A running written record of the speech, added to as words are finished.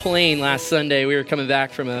Plane last Sunday, we were coming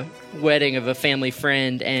back from a wedding of a family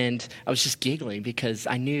friend, and I was just giggling because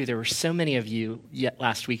I knew there were so many of you yet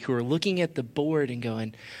last week who were looking at the board and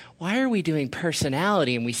going, why are we doing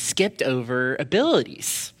personality and we skipped over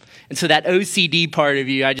abilities? And so that OCD part of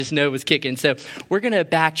you, I just know was kicking. So we're going to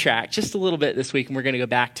backtrack just a little bit this week, and we're going to go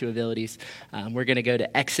back to abilities. We're going to go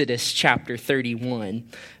to Exodus chapter 31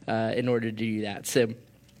 in order to do that. So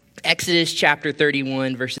Exodus chapter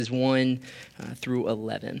 31, verses 1 through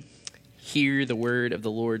 11. Hear the word of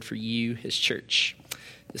the Lord for you, his church,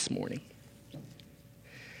 this morning.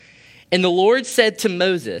 And the Lord said to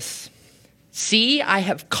Moses, "See, I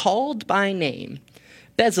have called by name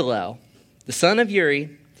Bezalel, the son of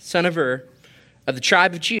Uri, son of Ur, of the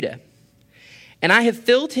tribe of Judah. And I have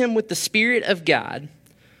filled him with the Spirit of God,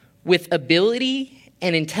 with ability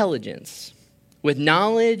and intelligence, with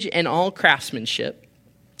knowledge and all craftsmanship,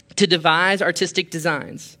 to devise artistic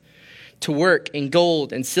designs, to work in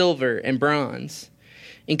gold and silver and bronze,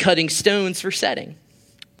 in cutting stones for setting,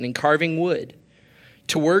 and in carving wood,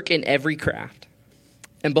 to work in every craft.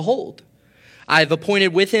 And behold, I have appointed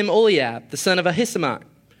with him Oliab, the son of Ahisamach,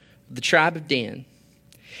 of the tribe of Dan.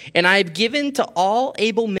 And I have given to all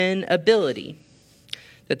able men ability,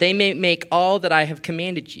 that they may make all that I have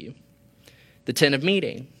commanded you, the tent of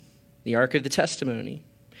meeting, the ark of the testimony,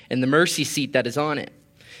 and the mercy seat that is on it,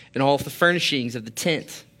 and all the furnishings of the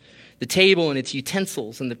tent, the table and its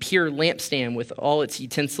utensils, and the pure lampstand with all its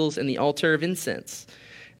utensils, and the altar of incense,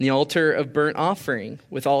 and the altar of burnt offering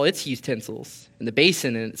with all its utensils, and the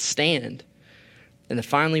basin and its stand, and the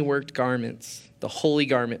finely worked garments, the holy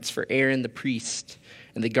garments for Aaron the priest,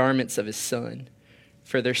 and the garments of his son,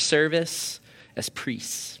 for their service as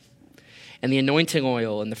priests, and the anointing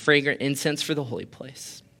oil and the fragrant incense for the holy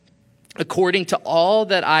place. According to all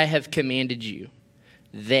that I have commanded you,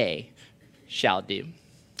 they shall do."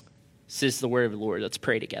 This is the word of the Lord. Let's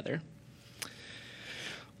pray together.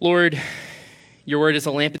 Lord, your word is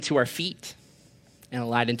a lamp unto our feet and a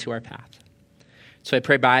light unto our path. So I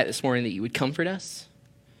pray by it this morning that you would comfort us,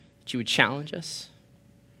 that you would challenge us,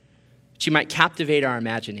 that you might captivate our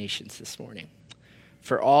imaginations this morning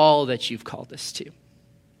for all that you've called us to.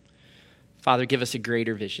 Father, give us a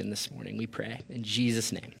greater vision this morning, we pray. In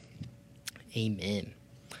Jesus' name, amen.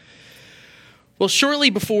 Well, shortly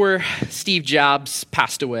before Steve Jobs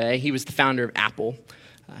passed away, he was the founder of Apple.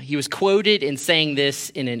 He was quoted in saying this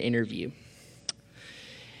in an interview.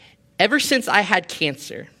 "Ever since I had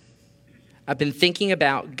cancer, I've been thinking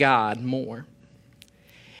about God more.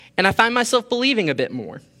 And I find myself believing a bit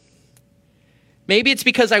more. Maybe it's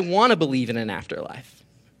because I want to believe in an afterlife.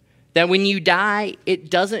 That when you die, it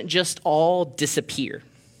doesn't just all disappear.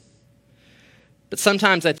 But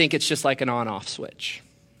sometimes I think it's just like an on-off switch.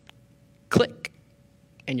 Click,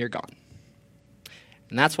 and you're gone.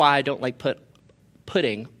 And that's why I don't like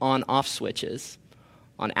putting on-off switches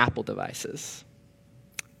on Apple devices.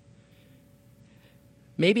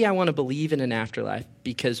 Maybe I want to believe in an afterlife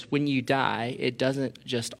because when you die, it doesn't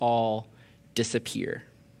just all disappear.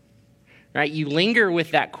 Right? You linger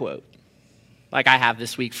with that quote, like I have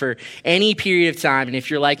this week, for any period of time. And if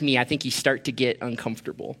you're like me, I think you start to get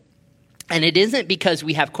uncomfortable. And it isn't because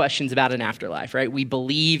we have questions about an afterlife, right? We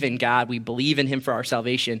believe in God. We believe in him for our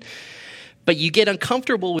salvation. But you get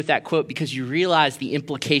uncomfortable with that quote because you realize the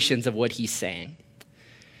implications of what he's saying.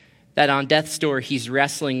 That on death's door, he's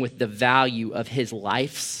wrestling with the value of his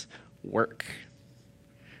life's work.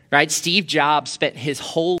 Right? Steve Jobs spent his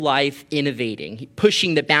whole life innovating,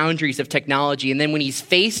 pushing the boundaries of technology. And then when he's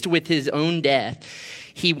faced with his own death,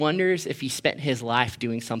 he wonders if he spent his life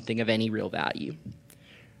doing something of any real value.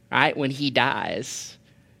 Right? When he dies,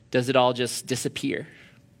 does it all just disappear?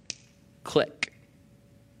 Click.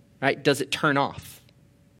 Right? Does it turn off?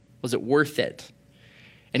 Was it worth it?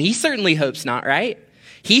 And he certainly hopes not, right?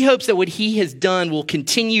 He hopes that what he has done will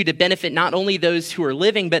continue to benefit not only those who are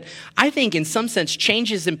living, but I think in some sense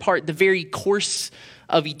changes in part the very course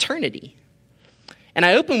of eternity. And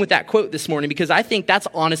I open with that quote this morning because I think that's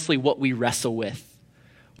honestly what we wrestle with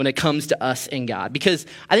when it comes to us and God. Because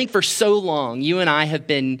I think for so long, you and I have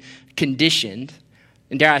been conditioned,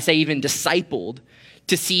 and dare I say even discipled,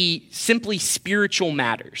 to see simply spiritual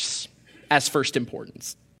matters as first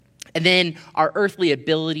importance. And then our earthly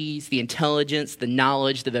abilities, the intelligence, the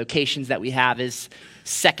knowledge, the vocations that we have is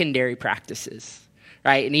secondary practices,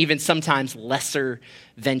 right? And even sometimes lesser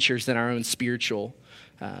ventures than our own spiritual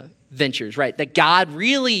ventures, right? That God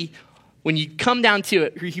really, when you come down to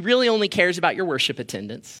it, he really only cares about your worship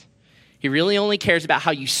attendance. He really only cares about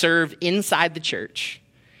how you serve inside the church.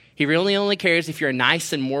 He really only cares if you're a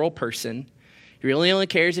nice and moral person. He really only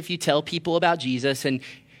cares if you tell people about Jesus. And,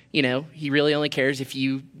 you know, he really only cares if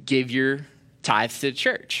you give your tithes to the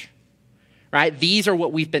church, right? These are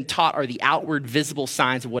what we've been taught are the outward visible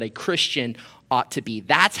signs of what a Christian ought to be.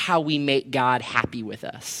 That's how we make God happy with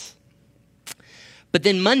us. But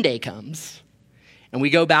then Monday comes, and we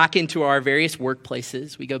go back into our various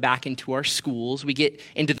workplaces. We go back into our schools. We get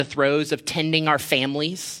into the throes of tending our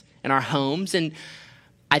families and our homes. And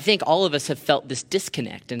I think all of us have felt this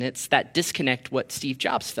disconnect, and it's that disconnect what Steve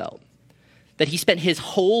Jobs felt. That he spent his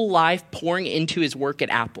whole life pouring into his work at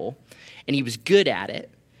Apple, and he was good at it.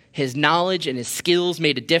 His knowledge and his skills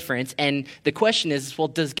made a difference. And the question is, well,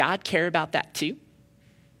 does God care about that too?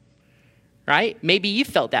 Right? Maybe you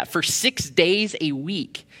felt that. For 6 days a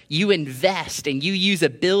week, you invest and you use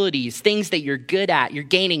abilities, things that you're good at. You're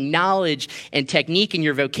gaining knowledge and technique in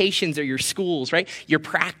your vocations or your schools, right? You're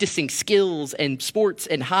practicing skills and sports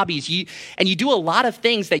and hobbies. You do a lot of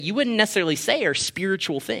things that you wouldn't necessarily say are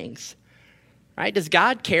spiritual things, right? Does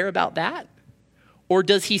God care about that? Or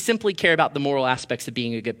does he simply care about the moral aspects of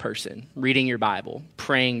being a good person, reading your Bible,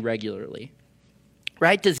 praying regularly?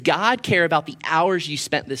 Right? Does God care about the hours you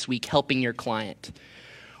spent this week helping your client?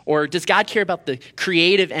 Or does God care about the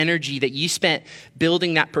creative energy that you spent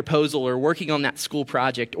building that proposal or working on that school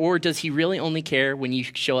project? Or does he really only care when you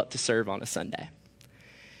show up to serve on a Sunday?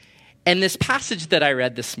 And this passage that I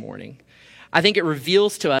read this morning, I think it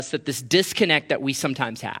reveals to us that this disconnect that we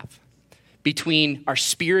sometimes have between our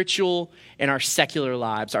spiritual and our secular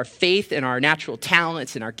lives, our faith and our natural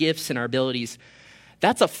talents and our gifts and our abilities,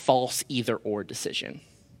 that's a false either-or decision.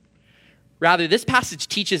 Rather, this passage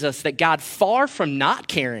teaches us that God, far from not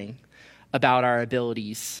caring about our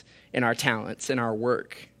abilities and our talents and our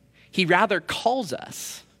work, he rather calls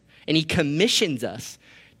us and he commissions us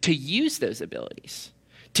to use those abilities,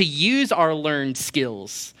 to use our learned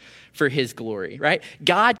skills for his glory, right?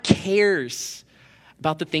 God cares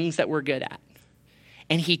about the things that we're good at,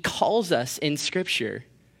 and he calls us in Scripture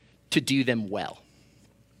to do them well,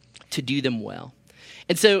 to do them well.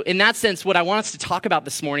 And so in that sense, what I want us to talk about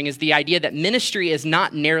this morning is the idea that ministry is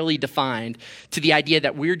not narrowly defined to the idea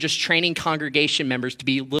that we're just training congregation members to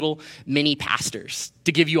be little mini pastors,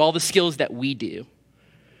 to give you all the skills that we do,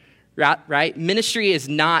 right? Ministry is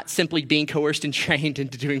not simply being coerced and trained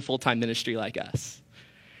into doing full-time ministry like us,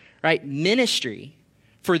 right? Ministry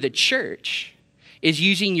for the church is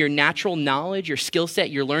using your natural knowledge, your skill set,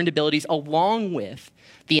 your learned abilities, along with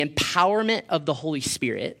the empowerment of the Holy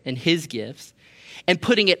Spirit and his gifts, and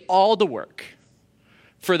putting it all to work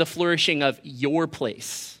for the flourishing of your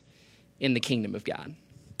place in the kingdom of God.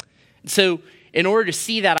 So in order to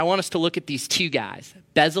see that, I want us to look at these two guys,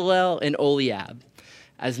 Bezalel and Oholiab,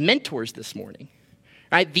 as mentors this morning.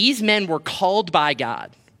 Right? These men were called by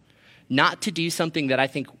God not to do something that I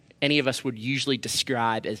think any of us would usually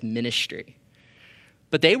describe as ministry,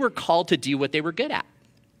 but they were called to do what they were good at,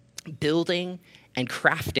 building and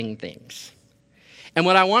crafting things. And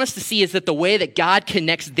what I want us to see is that the way that God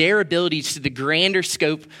connects their abilities to the grander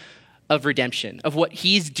scope of redemption, of what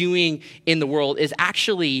he's doing in the world, is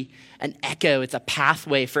actually an echo. It's a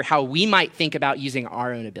pathway for how we might think about using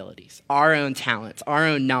our own abilities, our own talents, our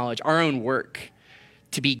own knowledge, our own work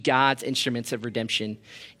to be God's instruments of redemption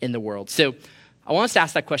in the world. So I want us to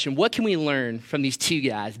ask that question. What can we learn from these two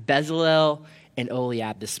guys, Bezalel and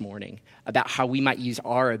Oholiab, this morning about how we might use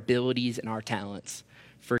our abilities and our talents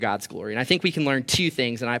for God's glory? And I think we can learn two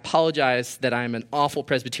things, and I apologize that I'm an awful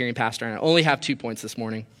Presbyterian pastor, and I only have 2 points this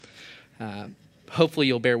morning. Hopefully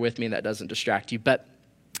you'll bear with me and that doesn't distract you. But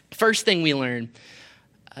first thing we learn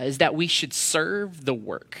is that we should serve the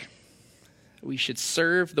work. We should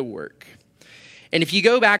serve the work. And if you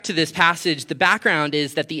go back to this passage, the background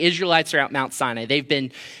is that the Israelites are at Mount Sinai. They've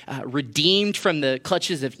been redeemed from the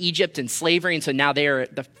clutches of Egypt and slavery, and so now they are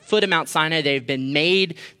at the foot of Mount Sinai. They've been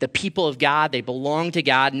made the people of God. They belong to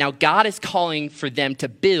God. Now God is calling for them to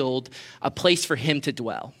build a place for him to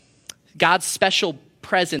dwell. God's special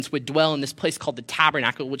presence would dwell in this place called the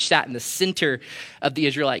tabernacle, which sat in the center of the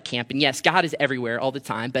Israelite camp. And yes, God is everywhere all the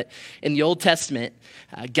time, but in the Old Testament,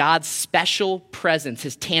 God's special presence,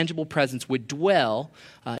 his tangible presence, would dwell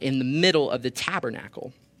in the middle of the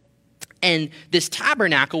tabernacle. And this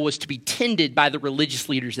tabernacle was to be tended by the religious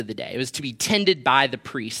leaders of the day. It was to be tended by the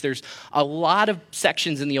priests. There's a lot of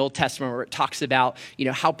sections in the Old Testament where it talks about,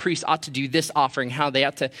 how priests ought to do this offering, how they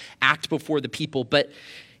ought to act before the people. But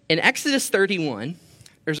in Exodus 31,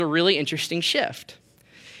 there's a really interesting shift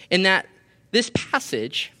in that this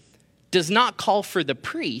passage does not call for the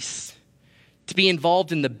priests to be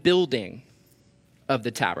involved in the building of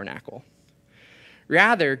the tabernacle.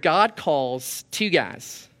 Rather, God calls two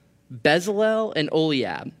guys, Bezalel and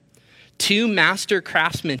Oholiab, two master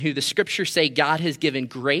craftsmen who the scriptures say God has given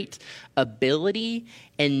great ability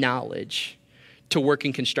and knowledge to work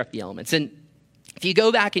and construct the elements. And If you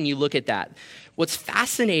go back and you look at that, what's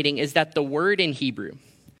fascinating is that the word in Hebrew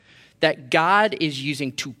that God is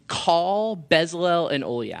using to call Bezalel and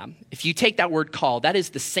Oholiab, if you take that word call, that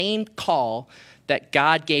is the same call that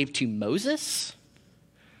God gave to Moses.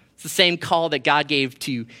 It's the same call that God gave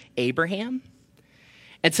to Abraham.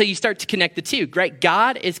 And so you start to connect the two, right?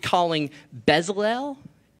 God is calling Bezalel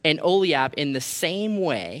and Oholiab in the same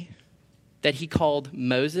way that he called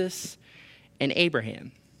Moses and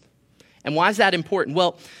Abraham. And why is that important?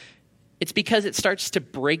 Well, it's because it starts to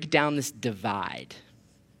break down this divide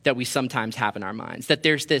that we sometimes have in our minds, that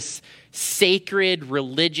there's this sacred,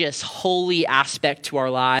 religious, holy aspect to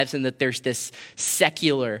our lives, and that there's this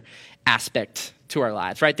secular aspect to our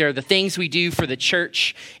lives, right? There are the things we do for the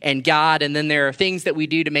church and God, and then there are things that we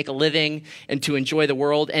do to make a living and to enjoy the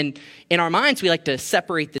world. And in our minds, we like to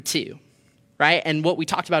separate the two, right? And what we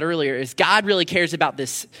talked about earlier is God really cares about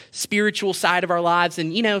this spiritual side of our lives,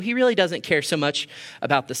 and, he really doesn't care so much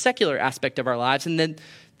about the secular aspect of our lives. And then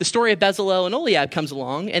the story of Bezalel and Oholiab comes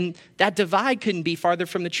along, and that divide couldn't be farther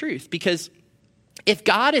from the truth, because if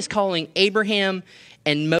God is calling Abraham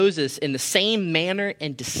and Moses in the same manner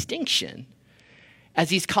and distinction as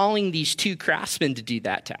he's calling these two craftsmen to do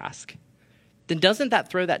that task, then doesn't that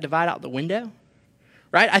throw that divide out the window?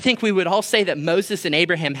 Right? I think we would all say that Moses and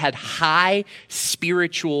Abraham had high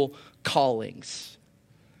spiritual callings.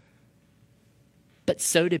 But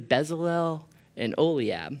so did Bezalel and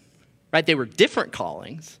Oholiab. Right? They were different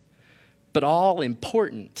callings, but all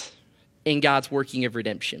important in God's working of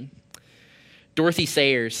redemption. Dorothy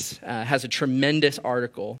Sayers has a tremendous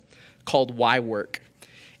article called Why Work?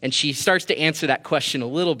 And she starts to answer that question a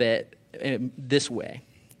little bit this way.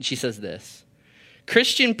 She says this: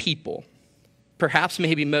 Christian people, perhaps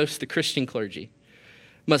maybe most the Christian clergy,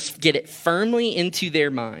 must get it firmly into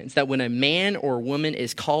their minds that when a man or woman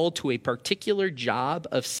is called to a particular job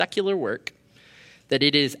of secular work, that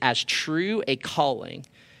it is as true a calling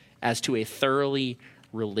as to a thoroughly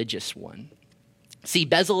religious one. See,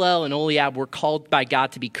 Bezalel and Oholiab were called by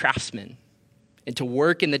God to be craftsmen and to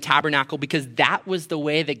work in the tabernacle because that was the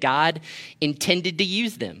way that God intended to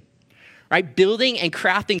use them, right? Building and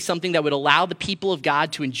crafting something that would allow the people of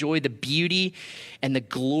God to enjoy the beauty and the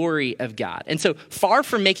glory of God. And so far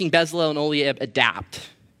from making Bezalel and Oholiab adapt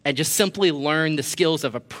and just simply learn the skills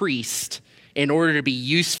of a priest in order to be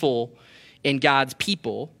useful in God's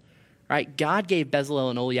people, right? God gave Bezalel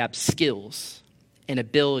and Oholiab skills and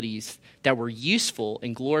abilities that were useful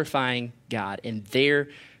in glorifying God in their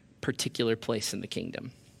particular place in the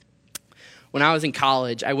kingdom. When I was in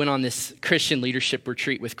college, I went on this Christian leadership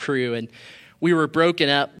retreat with Cru, and we were broken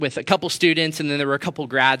up with a couple students, and then there were a couple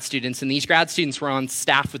grad students, and these grad students were on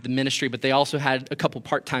staff with the ministry, but they also had a couple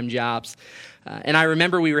part-time jobs. And I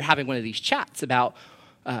remember we were having one of these chats about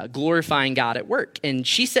glorifying God at work. And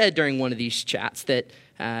she said during one of these chats that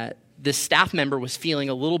this staff member was feeling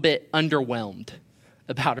a little bit underwhelmed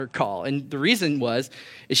about her call. And the reason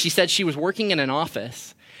is she said she was working in an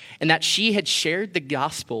office and that she had shared the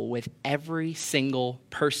gospel with every single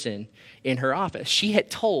person in her office. She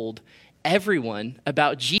had told everyone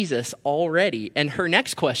about Jesus already. And her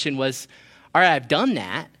next question was, all right, I've done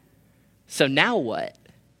that, so now what?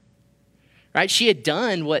 Right? She had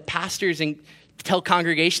done what pastors and tell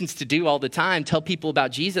congregations to do all the time, tell people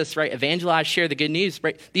about Jesus, right? Evangelize, share the good news,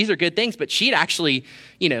 right? These are good things, but she'd actually,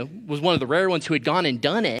 was one of the rare ones who had gone and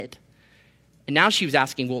done it. And now she was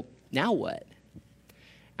asking, well, now what?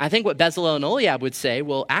 I think what Bezalel and Oholiab would say,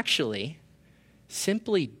 well, actually,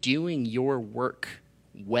 simply doing your work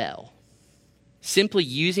well, simply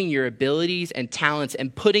using your abilities and talents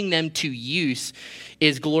and putting them to use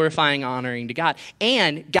is glorifying, honoring to God.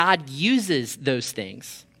 And God uses those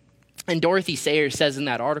things. And Dorothy Sayers says in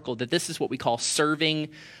that article that this is what we call serving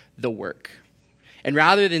the work. And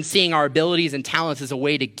rather than seeing our abilities and talents as a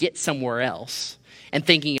way to get somewhere else and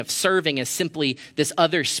thinking of serving as simply this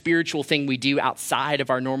other spiritual thing we do outside of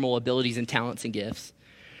our normal abilities and talents and gifts,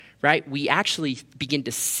 right? We actually begin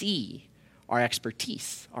to see our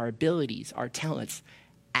expertise, our abilities, our talents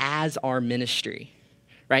as our ministry,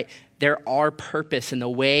 right? They're our purpose in the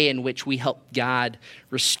way in which we help God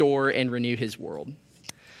restore and renew his world.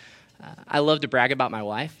 I love to brag about my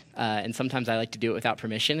wife, and sometimes I like to do it without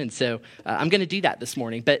permission, and so I'm going to do that this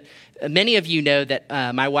morning. But many of you know that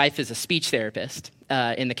my wife is a speech therapist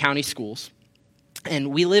in the county schools, and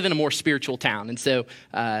we live in a more spiritual town, and so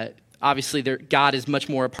obviously God is much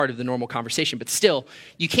more a part of the normal conversation, but still,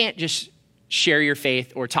 you can't just share your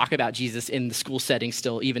faith or talk about Jesus in the school setting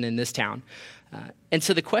still, even in this town. And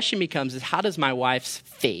so the question becomes, is how does my wife's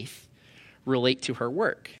faith relate to her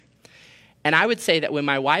work? And I would say that when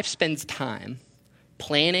my wife spends time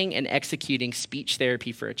planning and executing speech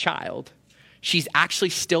therapy for a child, she's actually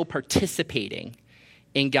still participating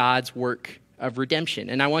in God's work of redemption.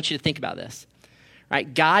 And I want you to think about this,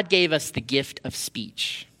 right? God gave us the gift of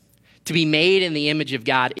speech. To be made in the image of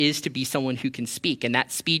God is to be someone who can speak. And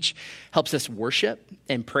that speech helps us worship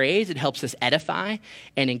and praise. It helps us edify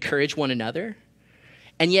and encourage one another.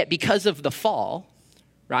 And yet because of the fall,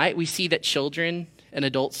 right, we see that children and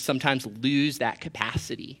adults sometimes lose that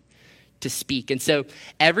capacity to speak. And so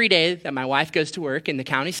every day that my wife goes to work in the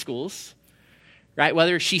county schools, right,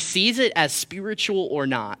 whether she sees it as spiritual or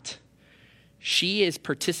not, she is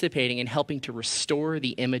participating in helping to restore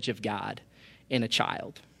the image of God in a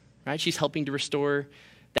child, right? She's helping to restore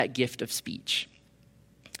that gift of speech.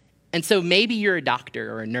 And so maybe you're a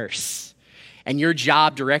doctor or a nurse, and your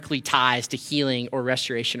job directly ties to healing or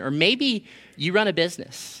restoration. Or maybe you run a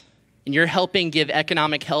business, and you're helping give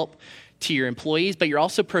economic help to your employees, but you're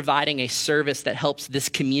also providing a service that helps this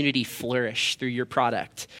community flourish through your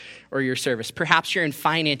product or your service. Perhaps you're in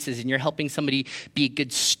finances and you're helping somebody be a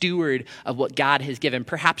good steward of what God has given.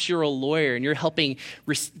 Perhaps you're a lawyer and you're helping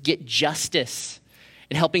get justice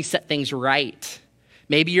and helping set things right.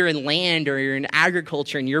 Maybe you're in land or you're in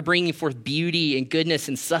agriculture and you're bringing forth beauty and goodness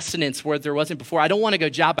and sustenance where there wasn't before. I don't want to go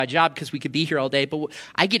job by job because we could be here all day, but what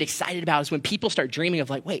I get excited about is when people start dreaming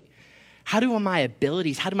of like, wait, how do my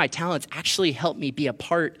abilities, how do my talents actually help me be a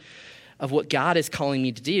part of what God is calling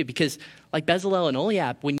me to do? Because like Bezalel and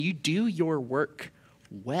Oliab, when you do your work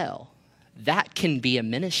well, that can be a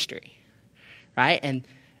ministry, right? And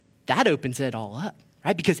that opens it all up,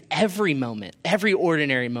 right? Because every moment, every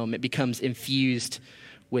ordinary moment becomes infused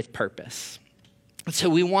with purpose. And so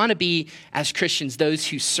we want to be, as Christians, those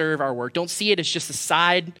who serve our work. Don't see it as just a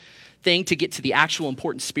side thing to get to the actual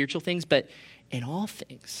important spiritual things, but in all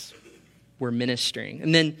things, we're ministering.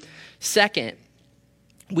 And then second,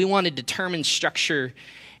 we want to determine structure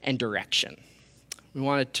and direction. We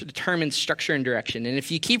want to determine structure and direction. And if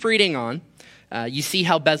you keep reading on, you see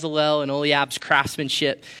how Bezalel and Oliab's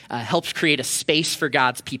craftsmanship helps create a space for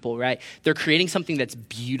God's people, right? They're creating something that's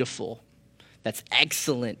beautiful, that's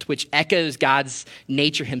excellent, which echoes God's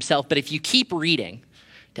nature himself. But if you keep reading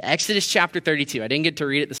to Exodus chapter 32, I didn't get to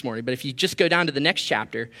read it this morning, but if you just go down to the next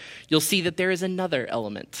chapter, you'll see that there is another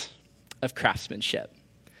element of craftsmanship.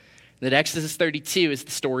 That Exodus 32 is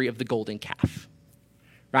the story of the golden calf,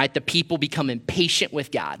 right? The people become impatient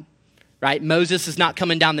with God, right? Moses is not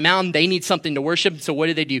coming down the mountain. They need something to worship. So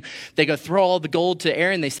what do? They go throw all the gold to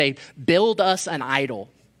Aaron. They say, build us an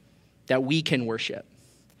idol that we can worship.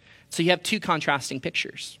 So you have two contrasting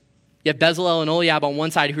pictures. You have Bezalel and Oliab on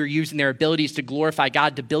one side who are using their abilities to glorify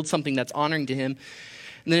God, to build something that's honoring to him.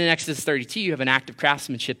 And then in Exodus 32, you have an act of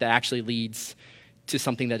craftsmanship that actually leads to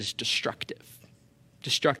something that is destructive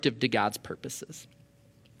to God's purposes.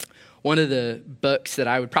 One of the books that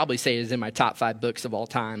I would probably say is in my top 5 books of all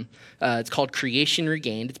time, it's called Creation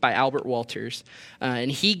Regained. It's by Albert Walters. And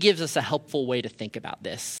he gives us a helpful way to think about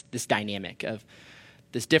this dynamic of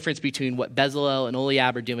this difference between what Bezalel and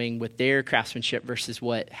Oliab are doing with their craftsmanship versus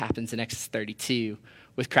what happens in Exodus 32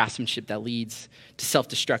 with craftsmanship that leads to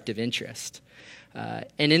self-destructive interest.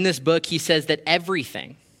 And in this book, he says that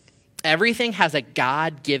everything has a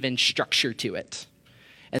God-given structure to it.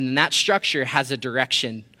 And then that structure has a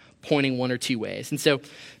direction pointing one or two ways. And so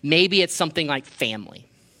maybe it's something like family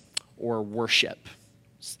or worship.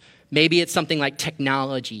 Maybe it's something like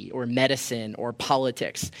technology or medicine or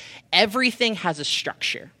politics. Everything has a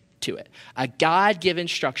structure to it, a God-given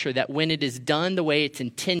structure that when it is done the way it's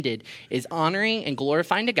intended is honoring and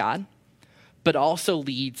glorifying to God, but also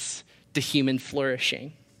leads to human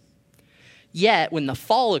flourishing. Yet, when the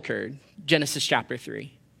fall occurred, Genesis chapter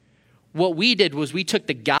 3, what we did was we took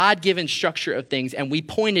the God-given structure of things and we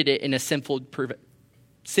pointed it in a sinful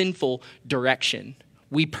direction.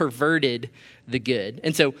 We perverted the good.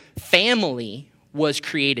 And so family was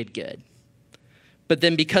created good. But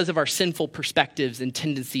then because of our sinful perspectives and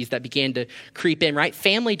tendencies that began to creep in, right?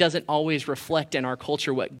 Family doesn't always reflect in our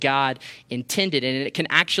culture what God intended, and it can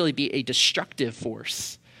actually be a destructive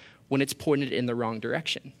force when it's pointed in the wrong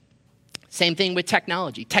direction. Same thing with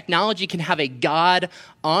technology. Technology can have a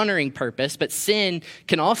God-honoring purpose, but sin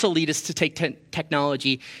can also lead us to take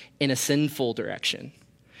technology in a sinful direction.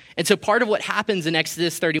 And so part of what happens in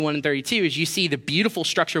Exodus 31 and 32 is you see the beautiful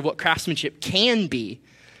structure of what craftsmanship can be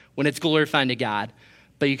when it's glorifying to God,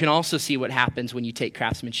 but you can also see what happens when you take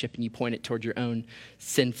craftsmanship and you point it toward your own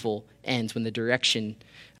sinful ends, when the direction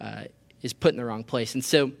is put in the wrong place. And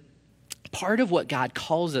so part of what God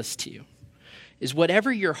calls us to is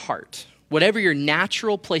whatever your heart, whatever your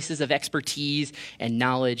natural places of expertise and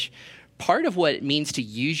knowledge, part of what it means to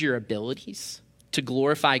use your abilities to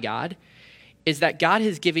glorify God is that God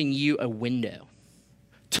has given you a window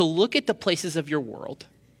to look at the places of your world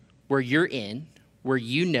where you're in, where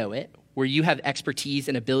you know it, where you have expertise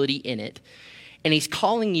and ability in it, and he's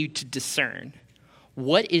calling you to discern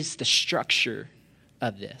what is the structure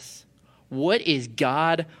of this? What is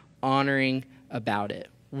God honoring about it?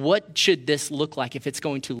 What should this look like if it's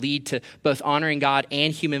going to lead to both honoring God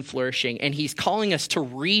and human flourishing? And he's calling us to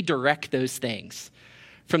redirect those things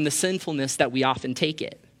from the sinfulness that we often take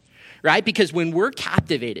it, right? Because when we're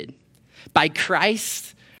captivated by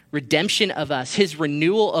Christ's redemption of us, his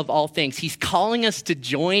renewal of all things, he's calling us to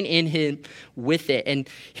join in him with it. And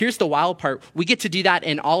here's the wild part. We get to do that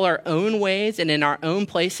in all our own ways and in our own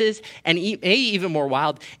places. And even more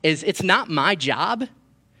wild is it's not my job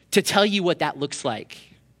to tell you what that looks like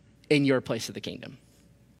in your place of the kingdom,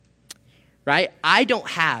 right? I don't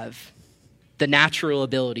have the natural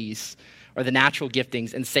abilities or the natural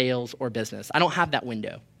giftings in sales or business. I don't have that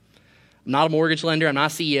window. I'm not a mortgage lender. I'm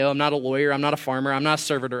not a CEO. I'm not a lawyer. I'm not a farmer. I'm not a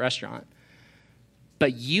server at a restaurant.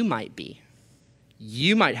 But you might be.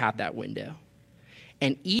 You might have that window.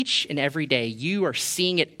 And each and every day, you are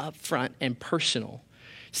seeing it up front and personal,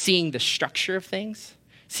 seeing the structure of things,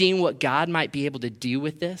 seeing what God might be able to do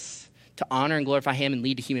with this to honor and glorify him and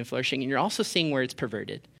lead to human flourishing. And you're also seeing where it's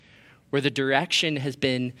perverted, where the direction has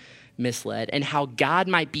been misled, and how God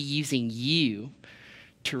might be using you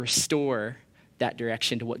to restore that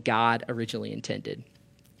direction to what God originally intended.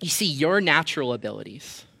 You see, your natural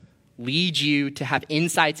abilities lead you to have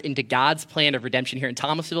insights into God's plan of redemption here in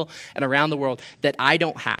Thomasville and around the world that I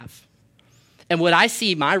don't have. And what I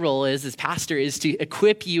see my role is as pastor is to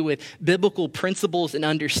equip you with biblical principles and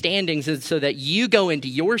understandings so that you go into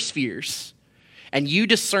your spheres and you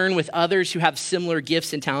discern with others who have similar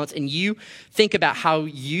gifts and talents, and you think about how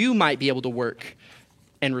you might be able to work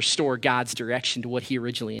and restore God's direction to what he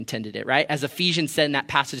originally intended it, right? As Ephesians said in that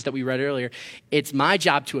passage that we read earlier, it's my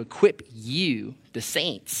job to equip you, the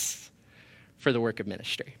saints, for the work of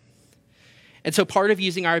ministry. And so part of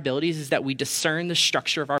using our abilities is that we discern the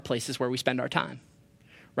structure of our places where we spend our time,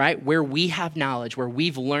 right? Where we have knowledge, where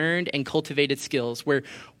we've learned and cultivated skills, where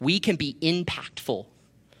we can be impactful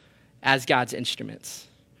as God's instruments.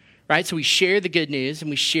 Right? So we share the good news and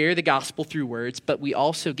we share the gospel through words, but we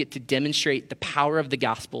also get to demonstrate the power of the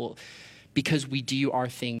gospel because we do our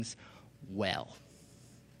things well.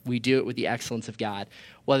 We do it with the excellence of God,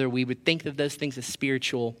 whether we would think of those things as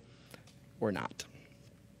spiritual or not.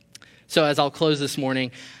 So as I'll close this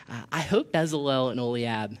morning, I hope Bezalel and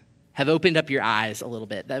Oholiab have opened up your eyes a little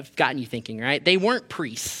bit. They've gotten you thinking, right? They weren't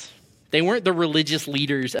priests. They weren't the religious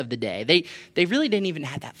leaders of the day. They really didn't even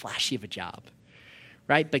have that flashy of a job.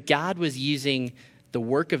 Right? But God was using the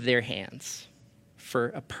work of their hands for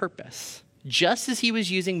a purpose, just as he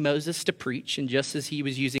was using Moses to preach and just as he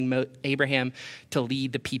was using Abraham to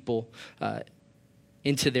lead the people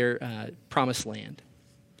into their promised land.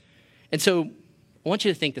 And so I want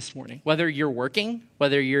you to think this morning, whether you're working,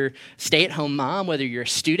 whether you're a stay-at-home mom, whether you're a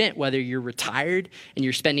student, whether you're retired and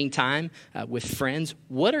you're spending time with friends,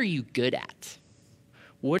 what are you good at?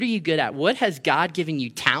 What are you good at? What has God given you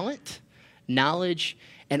talent, knowledge,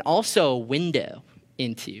 and also a window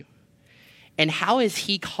into? And how is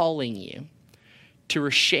he calling you to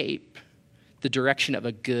reshape the direction of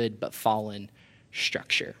a good but fallen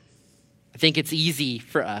structure? I think it's easy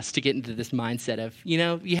for us to get into this mindset of,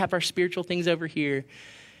 you have our spiritual things over here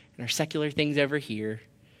and our secular things over here.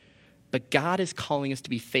 But God is calling us to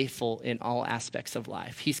be faithful in all aspects of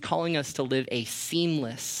life. He's calling us to live a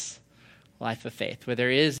seamless life of faith where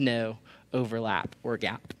there is no overlap or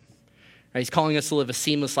gap. Right? He's calling us to live a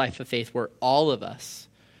seamless life of faith where all of us,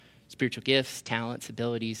 spiritual gifts, talents,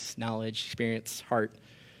 abilities, knowledge, experience, heart,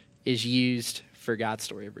 is used for God's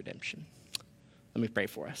story of redemption. Let me pray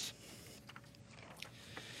for us.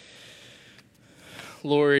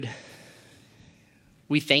 Lord,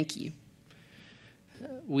 we thank you.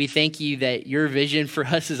 We thank you that your vision for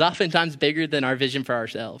us is oftentimes bigger than our vision for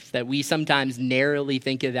ourselves, that we sometimes narrowly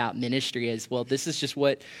think about ministry as, well, this is just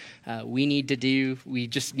what we need to do. We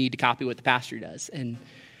just need to copy what the pastor does. And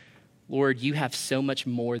Lord, you have so much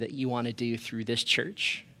more that you want to do through this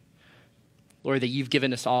church. Lord, that you've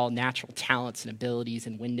given us all natural talents and abilities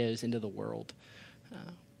and windows into the world,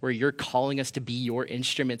 where you're calling us to be your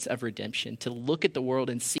instruments of redemption, to look at the world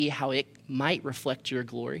and see how it might reflect your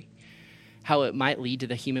glory, how it might lead to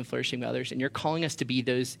the human flourishing of others. And you're calling us to be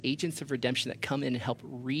those agents of redemption that come in and help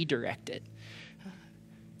redirect it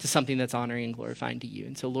to something that's honoring and glorifying to you.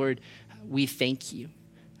 And so, Lord, we thank you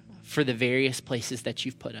for the various places that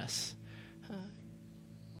you've put us.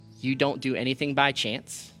 You don't do anything by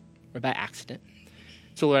chance or by accident.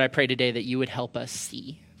 So, Lord, I pray today that you would help us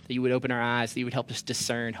see, that you would open our eyes, that you would help us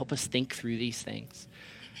discern, help us think through these things.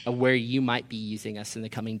 of where you might be using us in the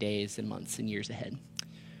coming days and months and years ahead.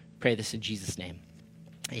 Pray this in Jesus' name.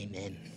 Amen.